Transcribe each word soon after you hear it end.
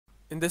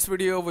In this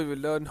video, we will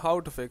learn how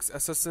to fix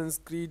Assassin's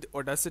Creed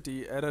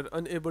Odyssey error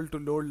unable to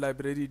load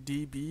library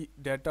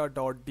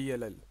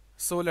dbdata.dll.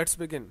 So let's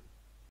begin.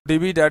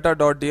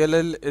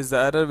 dbdata.dll is the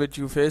error which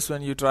you face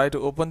when you try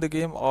to open the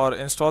game or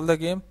install the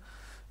game.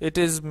 It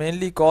is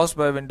mainly caused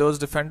by Windows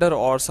Defender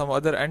or some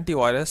other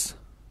antivirus,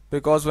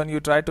 because when you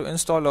try to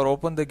install or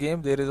open the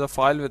game, there is a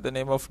file with the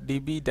name of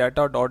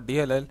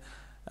dbdata.dll,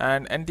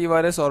 and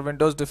antivirus or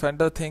Windows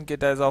Defender think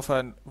it as of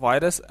a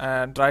virus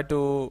and try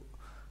to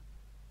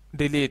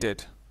delete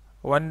it.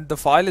 When the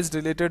file is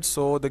deleted,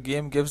 so the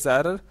game gives the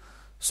error.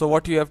 So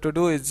what you have to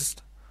do is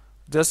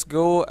just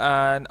go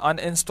and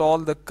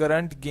uninstall the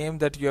current game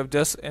that you have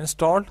just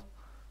installed.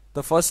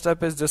 The first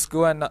step is just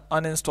go and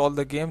uninstall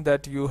the game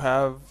that you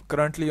have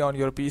currently on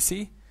your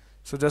PC.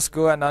 So just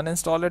go and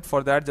uninstall it.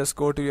 For that, just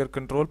go to your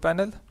control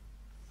panel.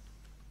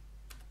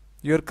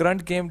 Your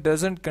current game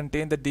doesn't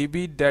contain the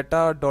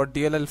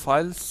dbdata.dll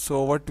file,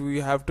 so what we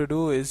have to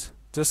do is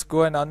just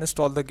go and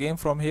uninstall the game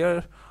from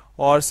here,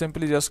 or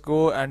simply just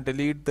go and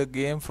delete the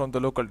game from the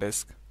local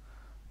disk.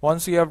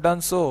 Once you have done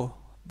so,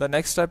 the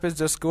next step is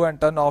just go and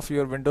turn off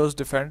your Windows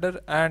Defender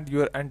and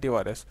your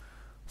antivirus.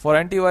 For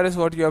antivirus,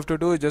 what you have to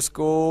do is just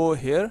go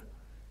here.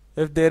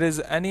 If there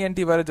is any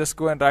antivirus, just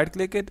go and right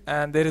click it,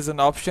 and there is an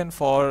option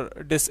for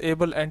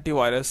disable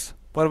antivirus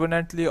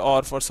permanently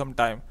or for some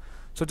time.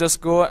 So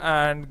just go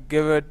and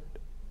give it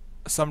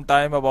some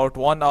time, about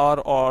 1 hour,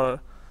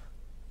 or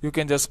you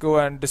can just go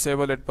and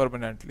disable it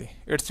permanently.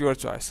 It's your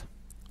choice.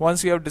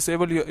 Once you have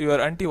disabled your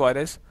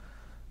antivirus,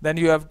 then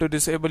you have to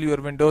disable your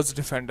Windows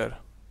Defender.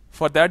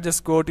 For that,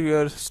 just go to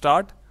your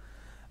start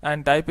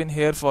and type in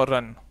here for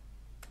run.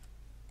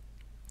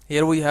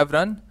 Here we have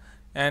run,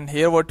 and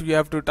here what we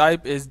have to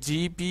type is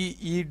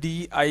gpedit.msc.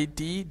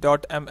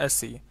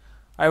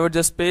 I would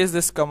just paste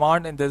this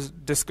command in the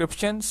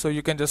description, so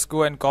you can just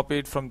go and copy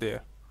it from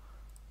there.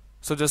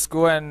 So just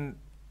go and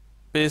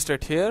paste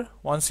it here.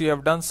 Once you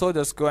have done so,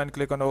 just go and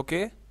click on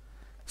OK.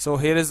 So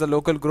here is the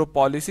local group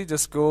policy.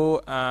 Just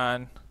go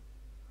and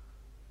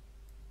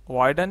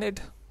widen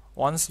it.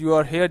 Once you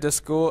are here,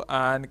 just go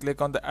and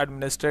click on the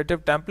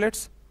administrative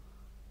templates.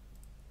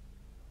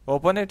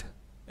 Open it,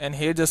 and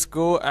here just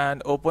go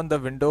and open the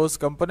Windows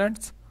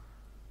components.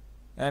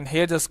 And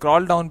here just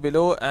scroll down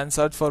below and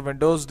search for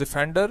Windows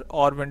Defender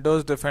or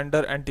Windows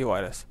Defender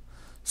Antivirus.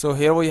 So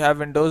here we have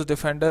Windows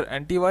Defender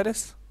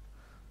Antivirus.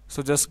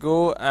 So just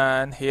go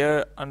and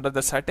here under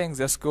the settings,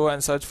 just go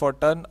and search for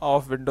turn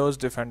off Windows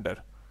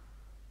Defender.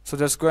 So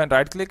just go and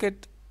right click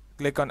it,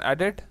 click on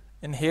edit,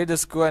 and here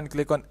just go and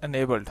click on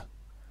enabled.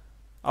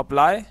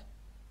 Apply,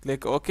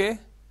 click OK,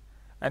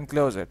 and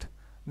close it.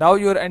 Now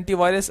your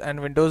antivirus and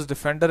Windows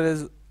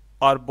Defender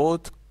are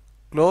both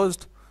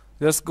closed.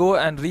 Just go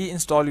and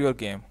reinstall your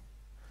game.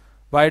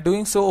 By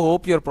doing so,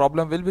 hope your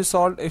problem will be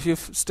solved. If you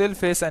still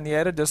face any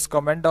error, just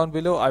comment down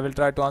below. I will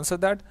try to answer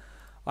that.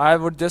 I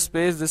would just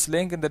paste this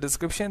link in the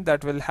description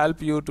that will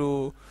help you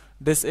to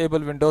disable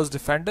Windows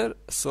Defender.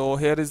 So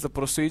here is the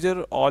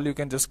procedure. All you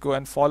can just go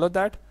and follow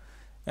that.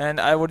 And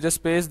I would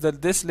just paste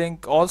this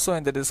link also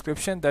in the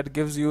description that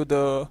gives you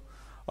the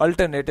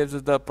alternatives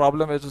if the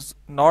problem is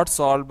not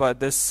solved by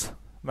this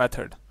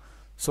method.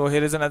 So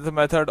here is another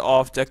method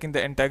of checking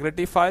the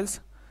integrity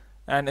files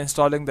and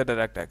installing the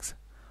DirectX.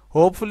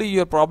 Hopefully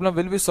your problem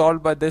will be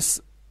solved by this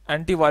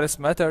antivirus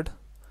method.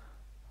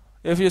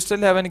 If you still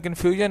have any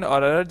confusion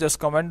or error, just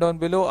comment down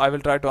below. I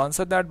will try to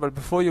answer that. But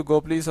before you go,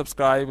 please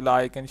subscribe,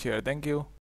 like, and share. Thank you.